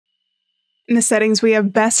In the settings, we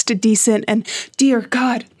have best, decent, and dear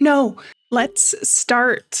God, no. Let's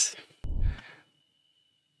start.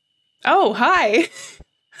 Oh, hi.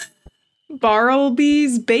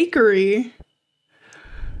 Bartleby's Bakery.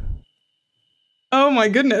 Oh my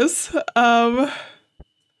goodness.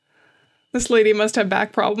 This lady must have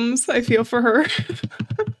back problems. I feel for her.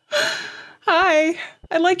 Hi.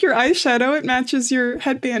 I like your eyeshadow. It matches your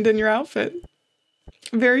headband and your outfit.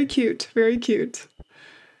 Very cute. Very cute.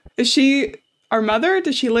 Is she our mother?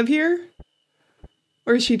 Does she live here?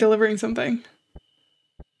 Or is she delivering something?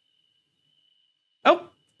 Oh,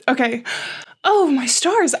 okay. Oh, my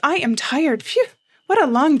stars. I am tired. Phew. What a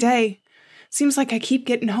long day. Seems like I keep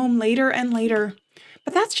getting home later and later.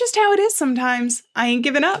 But that's just how it is sometimes. I ain't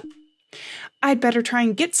giving up. I'd better try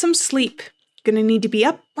and get some sleep. Gonna need to be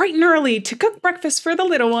up bright and early to cook breakfast for the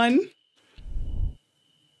little one.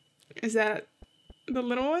 Is that the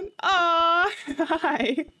little one? Ah,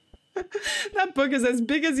 hi. That book is as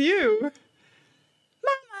big as you.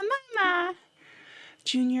 Mama.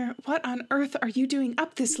 Junior, what on earth are you doing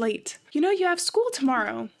up this late? You know you have school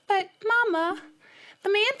tomorrow. But, Mama, the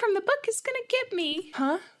man from the book is gonna get me.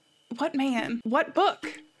 Huh? What man? What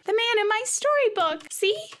book? The man in my storybook,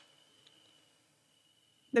 see?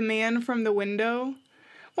 The man from the window?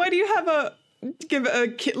 Why do you have give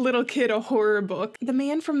a little kid a horror book? The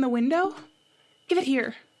man from the window? Give it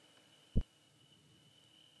here.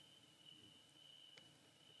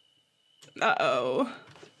 Uh-oh.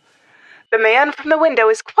 The man from the window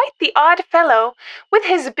is quite the odd fellow, with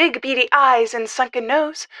his big beady eyes and sunken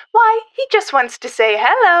nose. Why, he just wants to say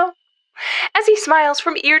hello. As he smiles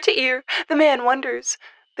from ear to ear, the man wonders.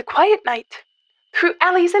 The quiet night. Through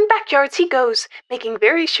alleys and backyards he goes, making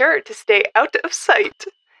very sure to stay out of sight.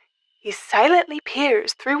 He silently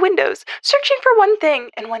peers through windows, searching for one thing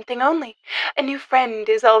and one thing only. A new friend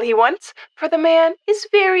is all he wants, for the man is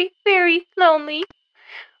very, very lonely.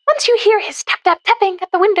 Once you hear his tap-tap-tapping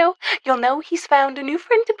at the window, you'll know he's found a new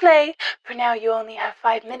friend to play, for now you only have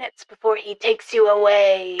 5 minutes before he takes you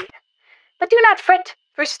away. But do not fret,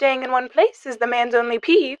 for staying in one place is the man's only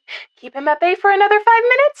peeve. Keep him at bay for another 5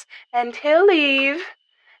 minutes, and he'll leave.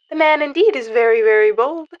 The man indeed is very, very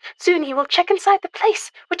bold. Soon he will check inside the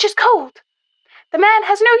place, which is cold. The man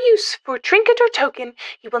has no use for trinket or token.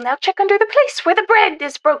 He will now check under the place where the bread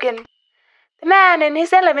is broken. The man in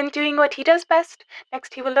his element doing what he does best.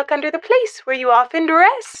 Next he will look under the place where you often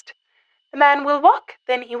rest. The man will walk,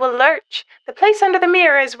 then he will lurch. The place under the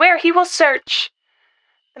mirror is where he will search.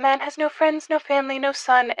 The man has no friends, no family, no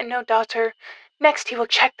son, and no daughter. Next he will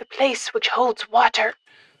check the place which holds water.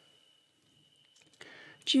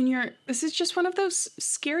 Junior, this is just one of those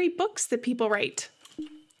scary books that people write.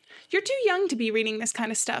 You're too young to be reading this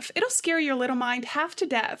kind of stuff. It'll scare your little mind half to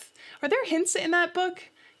death. Are there hints in that book?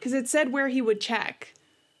 Because it said where he would check.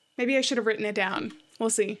 Maybe I should have written it down. We'll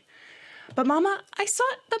see. But Mama, I saw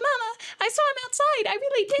him outside. I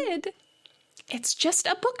really did. It's just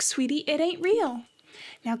a book, sweetie. It ain't real.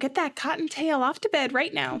 Now get that cottontail off to bed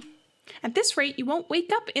right now. At this rate, you won't wake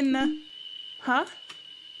up in the... Huh?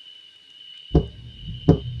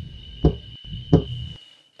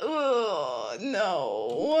 Oh,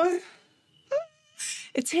 no.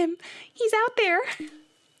 It's him. He's out there.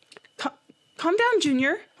 Calm down,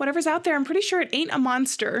 Junior. Whatever's out there, I'm pretty sure it ain't a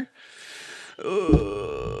monster.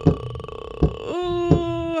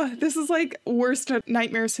 This is like worst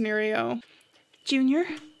nightmare scenario. Junior?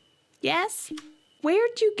 Yes?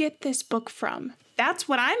 Where'd you get this book from? That's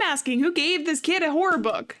what I'm asking. Who gave this kid a horror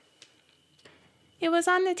book? It was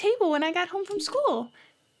on the table when I got home from school.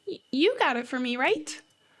 You got it for me, right?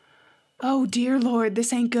 Oh, dear Lord,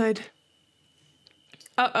 this ain't good.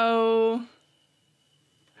 Uh-oh.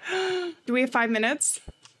 Do we have 5 minutes?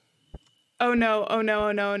 Oh no, oh no,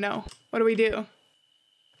 oh no, oh no. What do we do?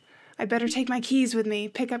 I better take my keys with me.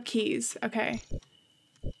 Pick up keys. Okay.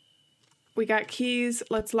 We got keys.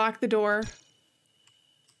 Let's lock the door.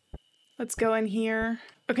 Let's go in here.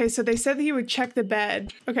 Okay, so they said that he would check the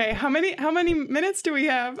bed. Okay, how many minutes do we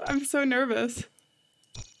have? I'm so nervous.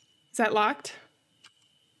 Is that locked?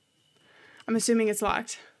 I'm assuming it's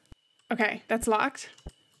locked. Okay, that's locked.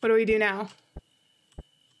 What do we do now?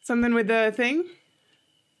 Something with the thing?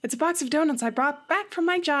 It's a box of donuts I brought back from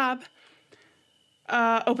my job.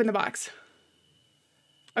 Open the box.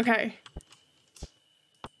 Okay.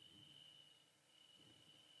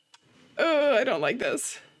 I don't like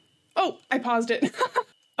this. Oh, I paused it.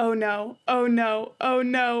 Oh no, oh no, oh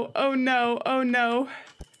no, oh no, oh no.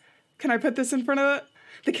 Can I put this in front of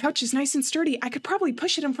the couch is nice and sturdy. I could probably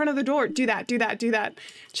push it in front of the door. Do that, do that, do that.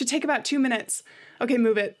 Should take about 2 minutes. Okay,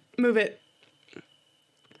 move it, move it.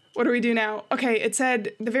 What do we do now? Okay, it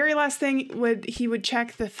said the very last thing he would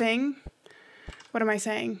check the thing. What am I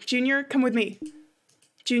saying? Junior, come with me.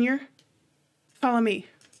 Junior, follow me.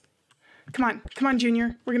 Come on,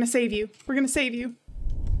 Junior. We're gonna save you. We're gonna save you.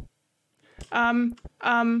 Hide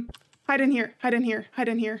in here. Hide in here. Hide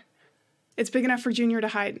in here. It's big enough for Junior to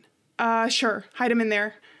hide. Sure. Hide him in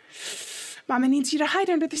there. Mama needs you to hide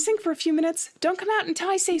under the sink for a few minutes. Don't come out until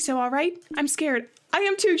I say so, all right? I'm scared. I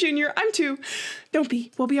am too, Junior. I'm too. Don't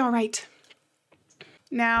be. We'll be all right.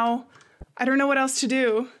 Now, I don't know what else to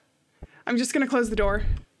do. I'm just gonna close the door.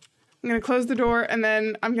 I'm gonna close the door and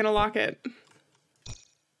then I'm gonna lock it.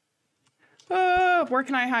 Where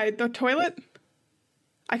can I hide? The toilet?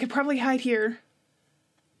 I could probably hide here.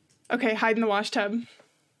 Okay, hide in the wash tub.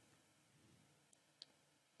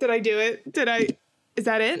 Did I do it? Is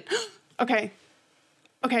that it? Okay.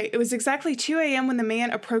 Okay, it was exactly 2 a.m. when the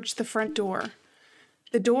man approached the front door.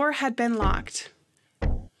 The door had been locked.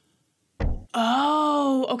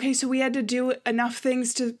 Oh, okay, so we had to do enough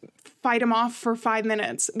things to fight him off for 5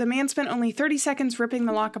 minutes. The man spent only 30 seconds ripping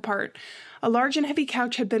the lock apart. A large and heavy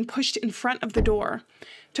couch had been pushed in front of the door.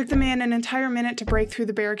 Took the man an entire minute to break through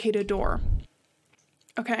the barricaded door.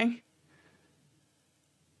 Okay.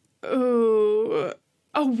 Oh,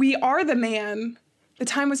 we are the man. The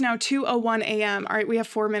time was now 2:01 a.m. All right, we have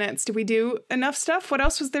 4 minutes. Did we do enough stuff? What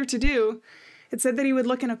else was there to do? It said that he would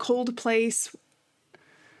look in a cold place.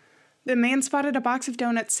 The man spotted a box of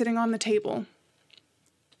donuts sitting on the table.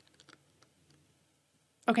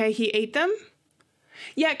 Okay, he ate them?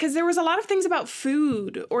 Yeah, because there was a lot of things about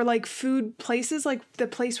food, or like food places, like the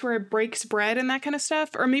place where it breaks bread and that kind of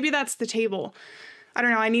stuff. Or maybe that's the table. I don't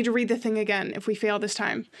know, I need to read the thing again if we fail this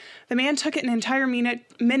time. The man took it an entire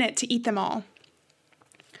minute to eat them all.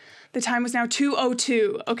 The time was now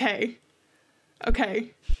 2:02. Okay.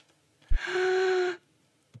 Okay.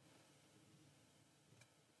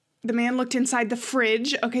 The man looked inside the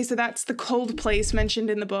fridge. Okay, so that's the cold place mentioned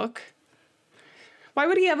in the book. Why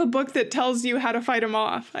would he have a book that tells you how to fight him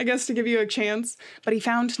off? I guess to give you a chance. But he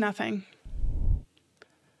found nothing.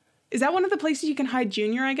 Is that one of the places you can hide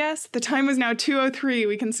Junior, I guess? The time was now 2:03.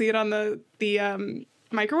 We can see it on the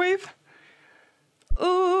microwave.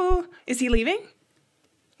 Oh, is he leaving?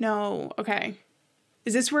 No, okay.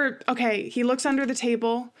 Is this where, okay, he looks under the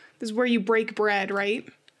table. This is where you break bread, right?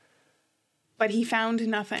 But he found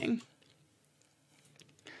nothing.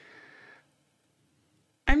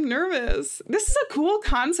 I'm nervous. This is a cool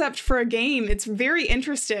concept for a game. It's very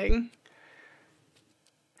interesting.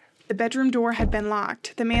 The bedroom door had been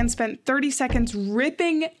locked. The man spent 30 seconds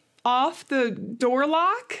ripping off the door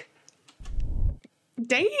lock.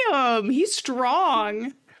 Damn, he's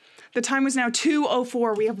strong. The time was now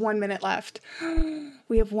 2:04. We have 1 minute left.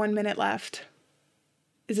 We have 1 minute left.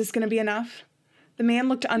 Is this going to be enough? The man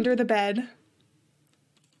looked under the bed.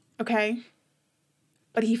 Okay.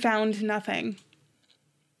 But he found nothing.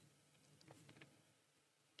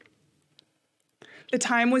 The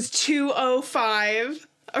time was 2:05.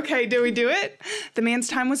 Okay, did we do it? The man's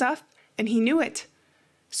time was up, and he knew it.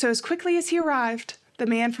 So as quickly as he arrived, the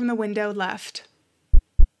man from the window left.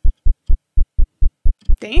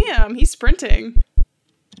 Damn, he's sprinting.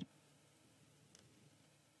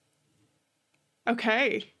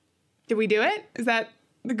 Okay. Did we do it? Is that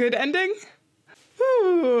the good ending?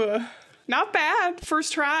 Ooh, not bad.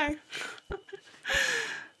 First try.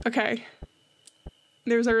 Okay.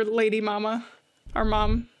 There's our lady mama. Our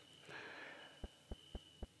mom.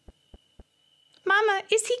 Mama,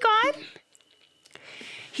 is he gone?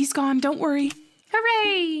 He's gone, don't worry.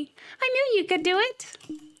 Hooray! I knew you could do it.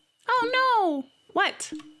 Oh no!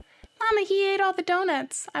 What? Mama, he ate all the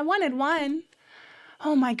donuts. I wanted one.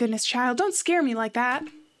 Oh my goodness, child, don't scare me like that.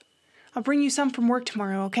 I'll bring you some from work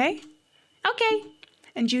tomorrow, okay? Okay.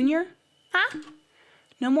 And Junior? Huh?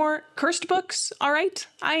 No more cursed books, all right?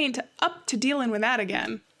 I ain't up to dealing with that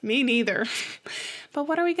again. Me neither. But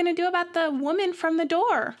what are we gonna do about the woman from the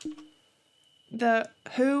door? The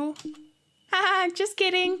who? Haha, just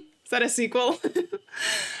kidding. Is that a sequel?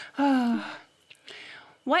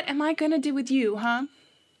 What am I gonna do with you, huh?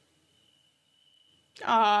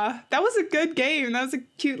 That was a good game. That was a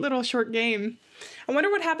cute little short game. I wonder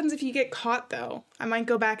what happens if you get caught, though. I might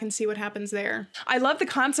go back and see what happens there. I love the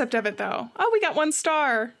concept of it, though. Oh, we got 1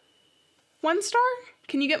 star. 1 star?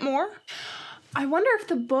 Can you get more? I wonder if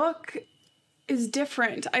the book is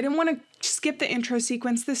different. I didn't want to skip the intro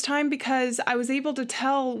sequence this time because I was able to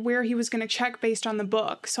tell where he was going to check based on the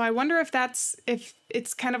book. So I wonder if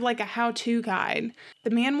it's kind of like a how-to guide. The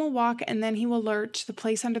man will walk and then he will lurch. The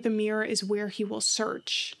place under the mirror is where he will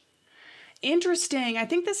search. Interesting. I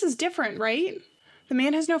think this is different, right? The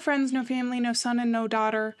man has no friends, no family, no son, and no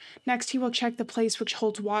daughter. Next, he will check the place which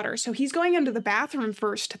holds water. So he's going into the bathroom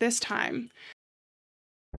first this time.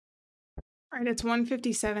 All right, it's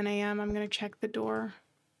 1:57 a.m. I'm gonna check the door.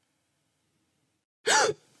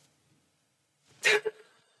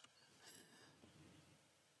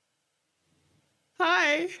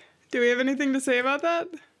 Hi. Do we have anything to say about that?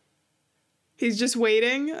 He's just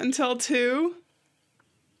waiting until 2.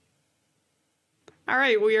 All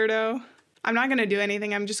right, weirdo. I'm not gonna do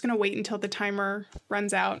anything. I'm just gonna wait until the timer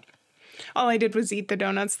runs out. All I did was eat the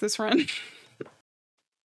donuts this run.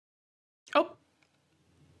 Oh.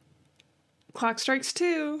 Clock strikes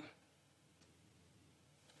 2.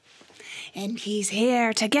 And he's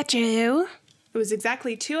here to get you. It was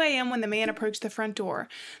exactly 2 a.m. when the man approached the front door.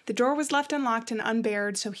 The door was left unlocked and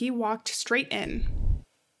unbarred, so he walked straight in.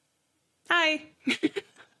 Hi.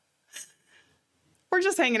 We're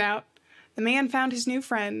just hanging out. The man found his new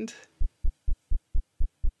friend.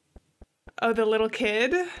 Oh, the little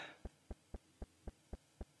kid?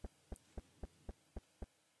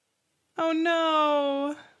 Oh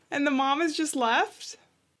no. And the mom is just left?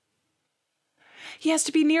 He has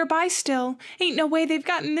to be nearby still. Ain't no way they've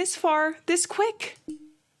gotten this far, this quick.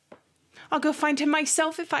 I'll go find him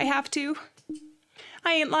myself if I have to.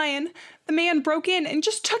 I ain't lying. The man broke in and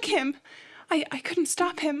just took him. I couldn't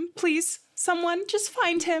stop him. Please, someone, just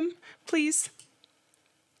find him. Please.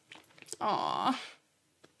 Aw.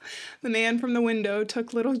 The man from the window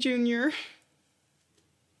took little Junior.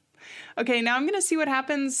 Okay, now I'm gonna see what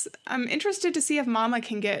happens. I'm interested to see if Mama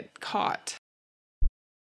can get caught.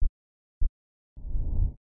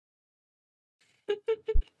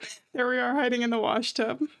 There we are, hiding in the wash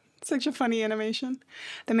tub. Such a funny animation.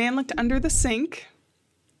 The man looked under the sink,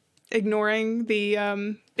 ignoring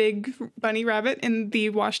the big bunny rabbit in the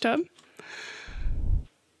wash tub.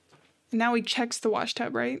 And now he checks the wash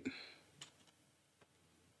tub, right?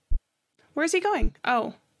 Where's he going?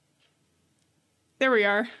 Oh. There we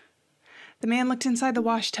are. The man looked inside the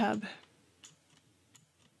wash tub.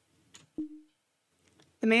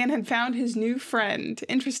 The man had found his new friend.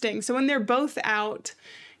 Interesting. So when they're both out,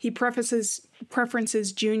 he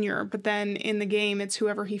preferences Junior, but then in the game, it's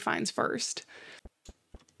whoever he finds first.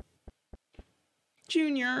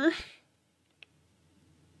 Junior.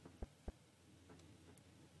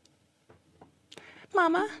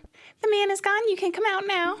 Mama, the man is gone. You can come out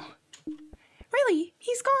now. Really?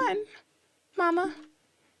 He's gone. Mama,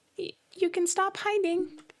 you can stop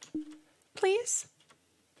hiding. Please?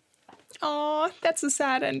 Aw, that's a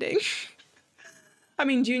sad ending. I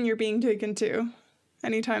mean, Junior being taken too,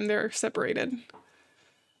 anytime they're separated.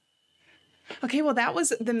 Okay, well, that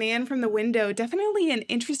was The Man from the Window. Definitely an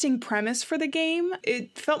interesting premise for the game.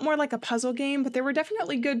 It felt more like a puzzle game, but there were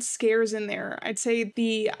definitely good scares in there. I'd say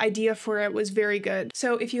the idea for it was very good.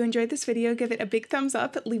 So if you enjoyed this video, give it a big thumbs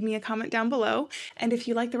up, leave me a comment down below. And if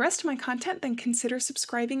you like the rest of my content, then consider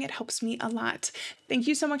subscribing. It helps me a lot. Thank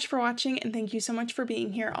you so much for watching, and thank you so much for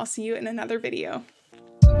being here. I'll see you in another video.